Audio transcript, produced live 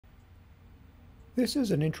This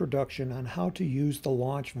is an introduction on how to use the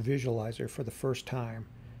launch visualizer for the first time.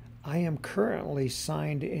 I am currently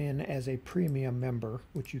signed in as a premium member,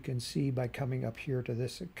 which you can see by coming up here to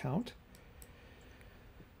this account.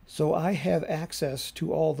 So I have access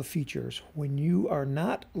to all the features. When you are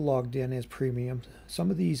not logged in as premium,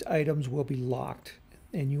 some of these items will be locked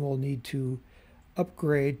and you will need to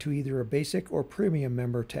upgrade to either a basic or premium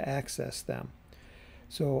member to access them.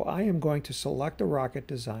 So I am going to select a rocket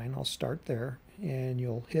design. I'll start there and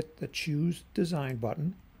you'll hit the choose design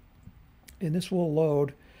button, and this will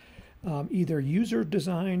load either user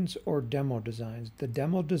designs or demo designs. The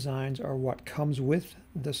demo designs are what comes with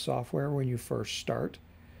the software when you first start,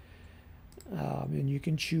 and you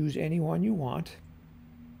can choose any one you want.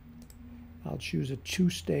 I'll choose a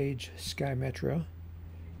two-stage Skymetra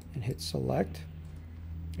and hit select,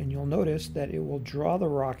 and you'll notice that it will draw the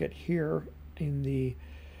rocket here in the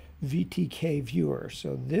VTK viewer.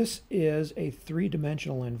 So this is a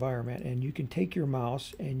three-dimensional environment, and you can take your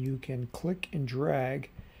mouse and you can click and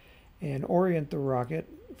drag and orient the rocket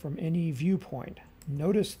from any viewpoint.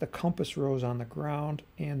 Notice the compass rose on the ground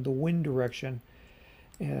and the wind direction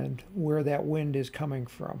and where that wind is coming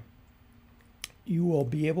from. You will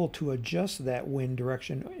be able to adjust that wind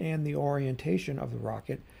direction and the orientation of the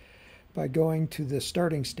rocket by going to the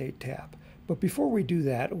starting state tab. But before we do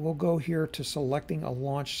that, we'll go here to selecting a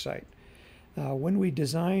launch site. When we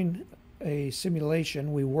design a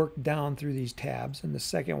simulation, we work down through these tabs, and the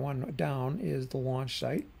second one down is the launch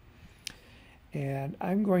site. And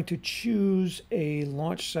I'm going to choose a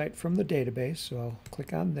launch site from the database, so I'll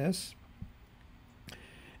click on this.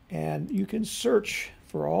 And you can search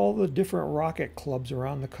for all the different rocket clubs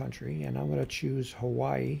around the country, and I'm going to choose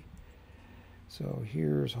Hawaii. So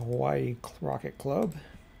here's Hawaii Rocket Club,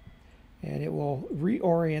 and it will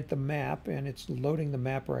reorient the map, and it's loading the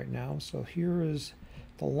map right now. So here is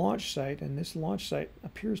the launch site, and this launch site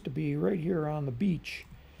appears to be right here on the beach.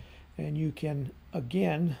 And you can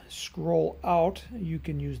again scroll out. You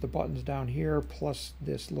can use the buttons down here plus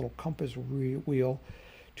this little compass wheel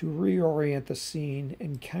to reorient the scene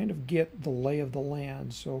and kind of get the lay of the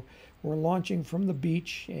land. So we're launching from the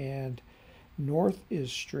beach, and north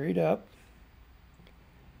is straight up.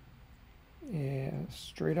 And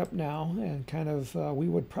straight up now, and kind of we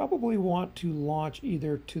would probably want to launch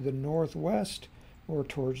either to the northwest or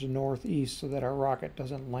towards the northeast so that our rocket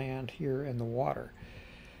doesn't land here in the water.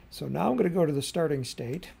 So now I'm going to go to the starting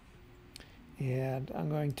state, and I'm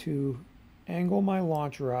going to angle my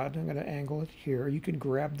launch rod. I'm going to angle it here. You can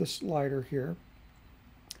grab the slider here,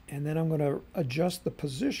 and then I'm going to adjust the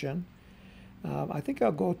position. I think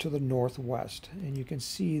I'll go to the northwest, and you can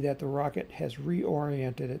see that the rocket has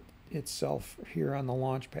reoriented itself here on the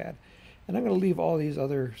launch pad. And I'm going to leave all these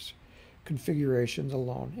other configurations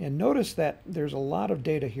alone. And notice that there's a lot of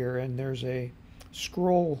data here, and there's a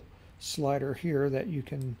scroll slider here that you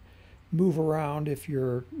can move around if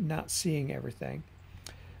you're not seeing everything.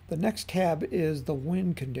 The next tab is the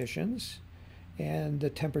wind conditions and the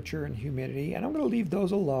temperature and humidity, and I'm going to leave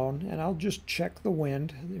those alone, and I'll just check the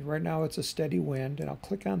wind. Right now it's a steady wind, and I'll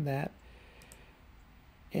click on that,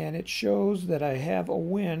 and it shows that I have a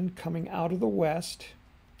wind coming out of the west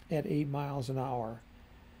at 8 miles an hour.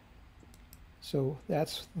 So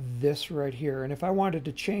that's this right here, and if I wanted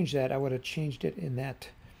to change that, I would have changed it in that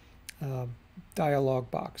dialog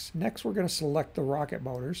box. Next, we're going to select the rocket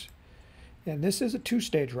motors, and this is a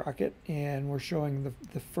two-stage rocket, and we're showing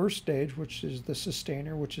the first stage, which is the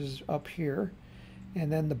sustainer, which is up here,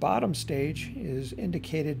 and then the bottom stage is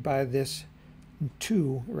indicated by this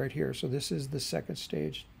 2 right here. So this is the second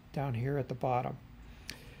stage down here at the bottom.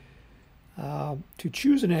 To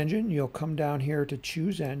choose an engine, you'll come down here to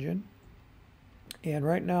choose engine, and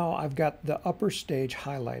right now I've got the upper stage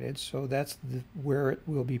highlighted, so that's where it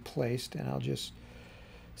will be placed, and I'll just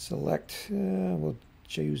select, we'll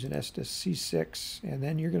choose an Estes C6, and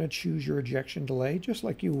then you're going to choose your ejection delay just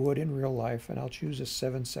like you would in real life, and I'll choose a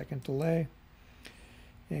 7-second delay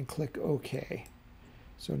and click OK.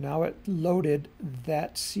 So now it loaded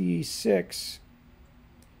that C6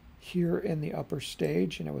 here in the upper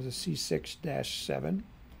stage, and it was a C6-7.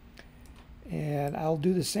 And I'll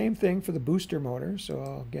do the same thing for the booster motor. So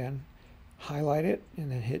I'll again highlight it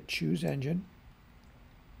and then hit choose engine.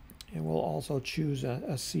 And we'll also choose a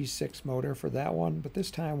C6 motor for that one, but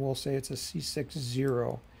this time we'll say it's a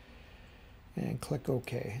C6-0 and click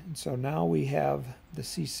OK. And so now we have the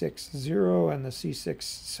C6-0 and the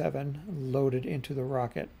C6-7 loaded into the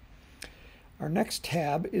rocket. Our next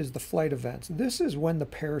tab is the flight events. This is when the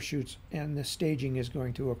parachutes and the staging is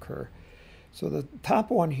going to occur. So the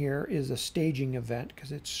top one here is a staging event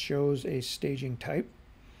because it shows a staging type.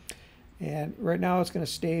 And right now it's going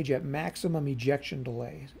to stage at maximum ejection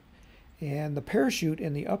delay. And the parachute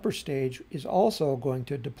in the upper stage is also going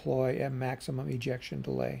to deploy at maximum ejection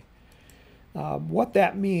delay. What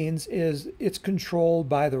that means is it's controlled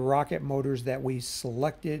by the rocket motors that we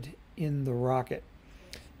selected in the rocket.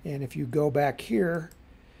 And if you go back here,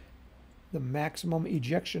 the maximum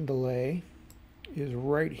ejection delay is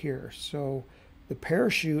right here. So the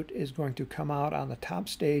parachute is going to come out on the top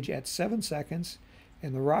stage at 7 seconds,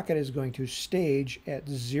 and the rocket is going to stage at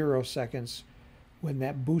 0 seconds when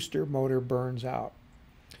that booster motor burns out.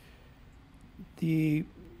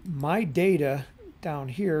 My data down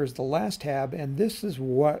here is the last tab, and this is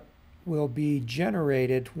what will be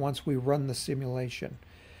generated once we run the simulation.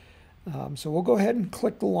 So we'll go ahead and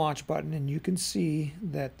click the launch button, and you can see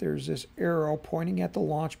that there's this arrow pointing at the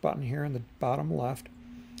launch button here in the bottom left.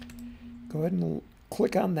 Go ahead and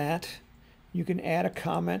click on that. You can add a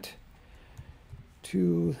comment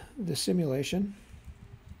to the simulation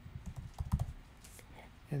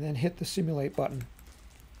and then hit the simulate button.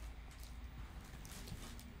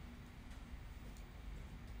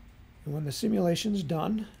 And when the simulation's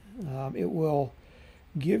done, it will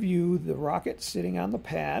give you the rocket sitting on the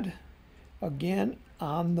pad, again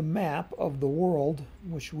on the map of the world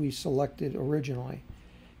which we selected originally.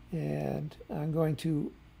 And I'm going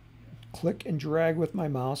to click and drag with my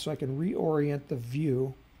mouse so I can reorient the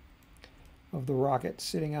view of the rocket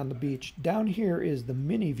sitting on the beach. Down here is the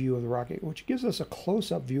mini view of the rocket, which gives us a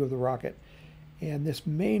close-up view of the rocket. And this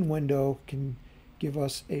main window can give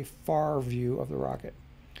us a far view of the rocket.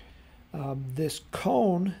 This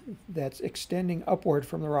cone that's extending upward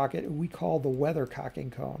from the rocket, we call the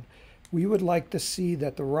weathercocking cone. We would like to see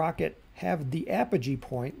that the rocket have the apogee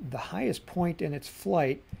point, the highest point in its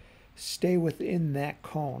flight, stay within that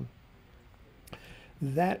cone.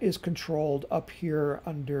 That is controlled up here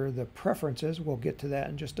under the preferences. We'll get to that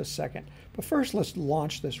in just a second. But first, let's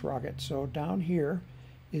launch this rocket. So down here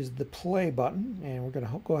is the play button, and we're going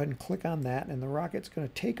to go ahead and click on that, and the rocket's going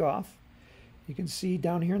to take off. You can see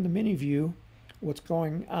down here in the mini view what's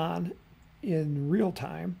going on in real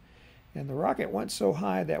time. And the rocket went so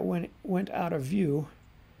high that went out of view.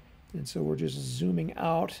 And so we're just zooming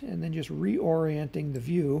out and then just reorienting the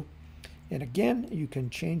view. And again, you can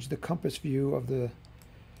change the compass view of the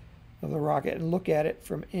rocket and look at it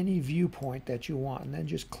from any viewpoint that you want. And then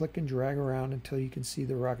just click and drag around until you can see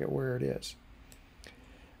the rocket where it is.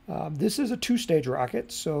 This is a two-stage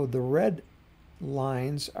rocket, so the red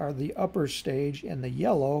lines are the upper stage and the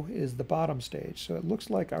yellow is the bottom stage. So it looks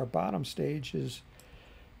like our bottom stage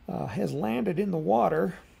has landed in the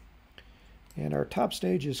water, and our top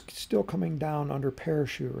stage is still coming down under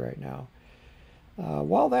parachute right now.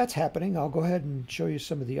 While that's happening, I'll go ahead and show you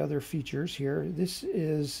some of the other features here. This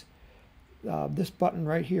button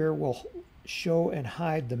right here will show and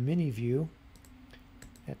hide the mini view.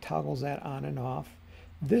 It toggles that on and off.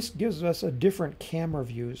 This gives us a different camera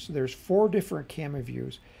views. There's 4 different camera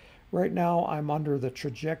views. Right now I'm under the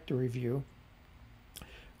trajectory view,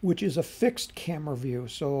 which is a fixed camera view.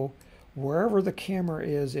 So wherever the camera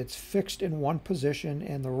is, it's fixed in one position,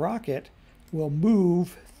 and the rocket will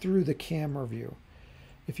move through the camera view.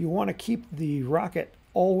 If you want to keep the rocket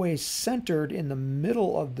always centered in the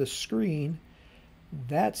middle of the screen,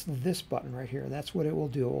 that's this button right here. That's what it will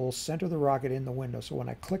do. It will center the rocket in the window. So when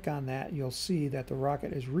I click on that, you'll see that the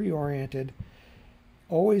rocket is reoriented,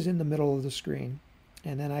 always in the middle of the screen.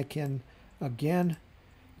 And then I can, again,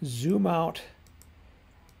 zoom out,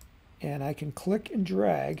 and I can click and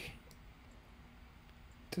drag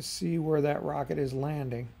to see where that rocket is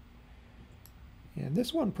landing. And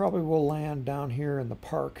this one probably will land down here in the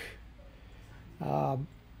park.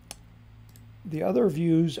 The other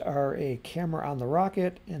views are a camera on the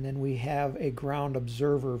rocket, and then we have a ground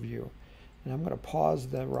observer view. And I'm going to pause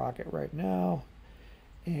the rocket right now,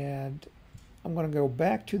 and I'm going to go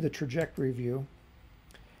back to the trajectory view.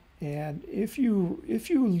 And if you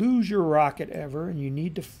lose your rocket ever and you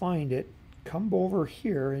need to find it, come over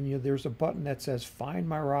here, and there's a button that says Find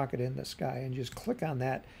My Rocket in the Sky, and just click on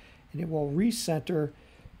that, and it will recenter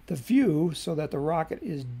the view so that the rocket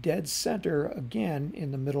is dead center again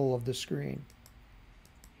in the middle of the screen.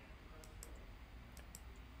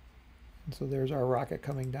 And so there's our rocket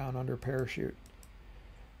coming down under parachute.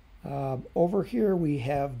 Over here we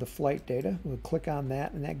have the flight data. We'll click on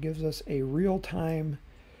that, and that gives us a real-time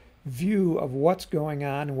view of what's going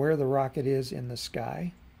on and where the rocket is in the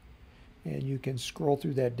sky. And you can scroll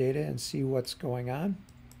through that data and see what's going on.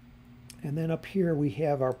 And then up here we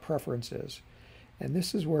have our preferences. And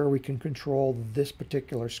this is where we can control this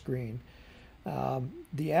particular screen.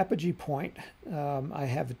 The apogee point I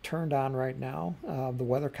have it turned on right now. The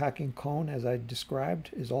weathercocking cone, as I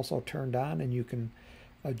described, is also turned on, and you can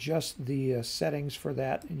adjust the settings for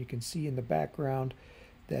that, and you can see in the background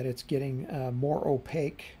that it's getting more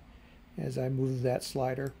opaque as I move that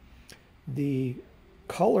slider. The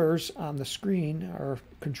colors on the screen are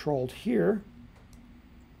controlled here.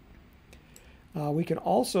 We can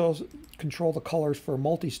also control the colors for a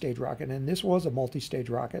multi-stage rocket, and this was a multi-stage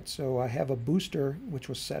rocket, so I have a booster which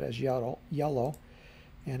was set as yellow,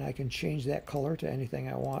 and I can change that color to anything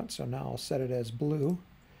I want. So now I'll set it as blue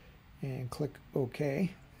and click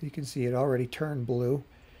OK. You can see it already turned blue.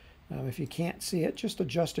 If you can't see it, just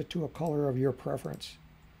adjust it to a color of your preference.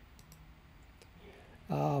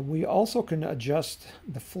 We also can adjust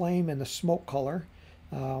the flame and the smoke color.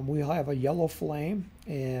 We'll have a yellow flame,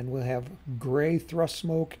 and we'll have gray thrust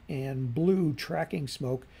smoke and blue tracking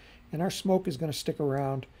smoke, and our smoke is going to stick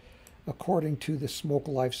around according to the smoke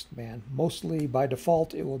lifespan. Mostly by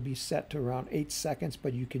default it will be set to around 8 seconds,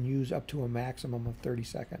 but you can use up to a maximum of 30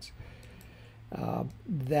 seconds.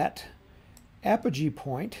 That apogee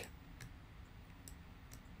point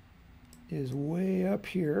is way up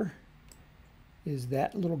here, is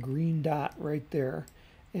that little green dot right there.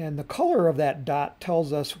 And the color of that dot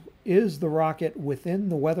tells us, is the rocket within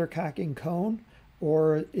the weathercocking cone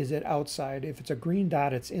or is it outside? If it's a green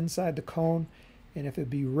dot, it's inside the cone, and if it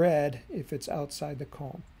be red, if it's outside the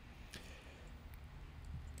cone.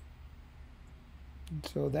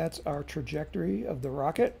 So that's our trajectory of the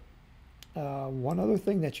rocket. One other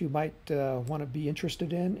thing that you might want to be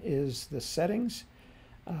interested in is the settings.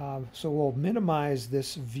 So we'll minimize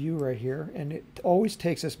this view right here, and it always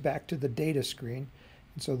takes us back to the data screen.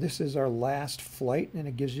 And so this is our last flight, and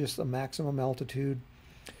it gives us the maximum altitude.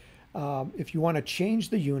 If you want to change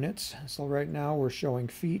the units, so right now we're showing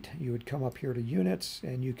feet, you would come up here to units,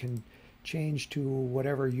 and you can change to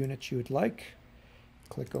whatever units you would like.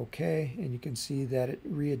 Click OK, and you can see that it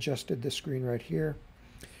readjusted the screen right here.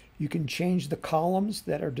 You can change the columns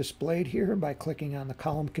that are displayed here by clicking on the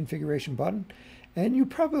column configuration button. And you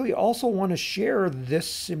probably also want to share this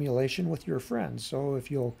simulation with your friends. So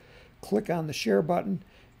if you'll click on the share button,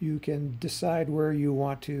 you can decide where you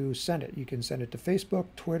want to send it. You can send it to Facebook,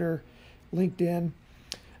 Twitter, LinkedIn,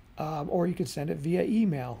 or you can send it via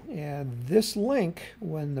email. And this link,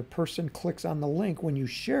 when the person clicks on the link, when you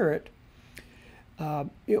share it,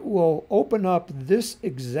 it will open up this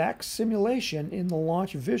exact simulation in the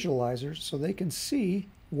launch visualizer so they can see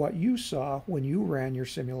what you saw when you ran your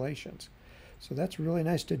simulations. So that's really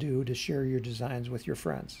nice to do, to share your designs with your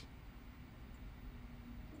friends.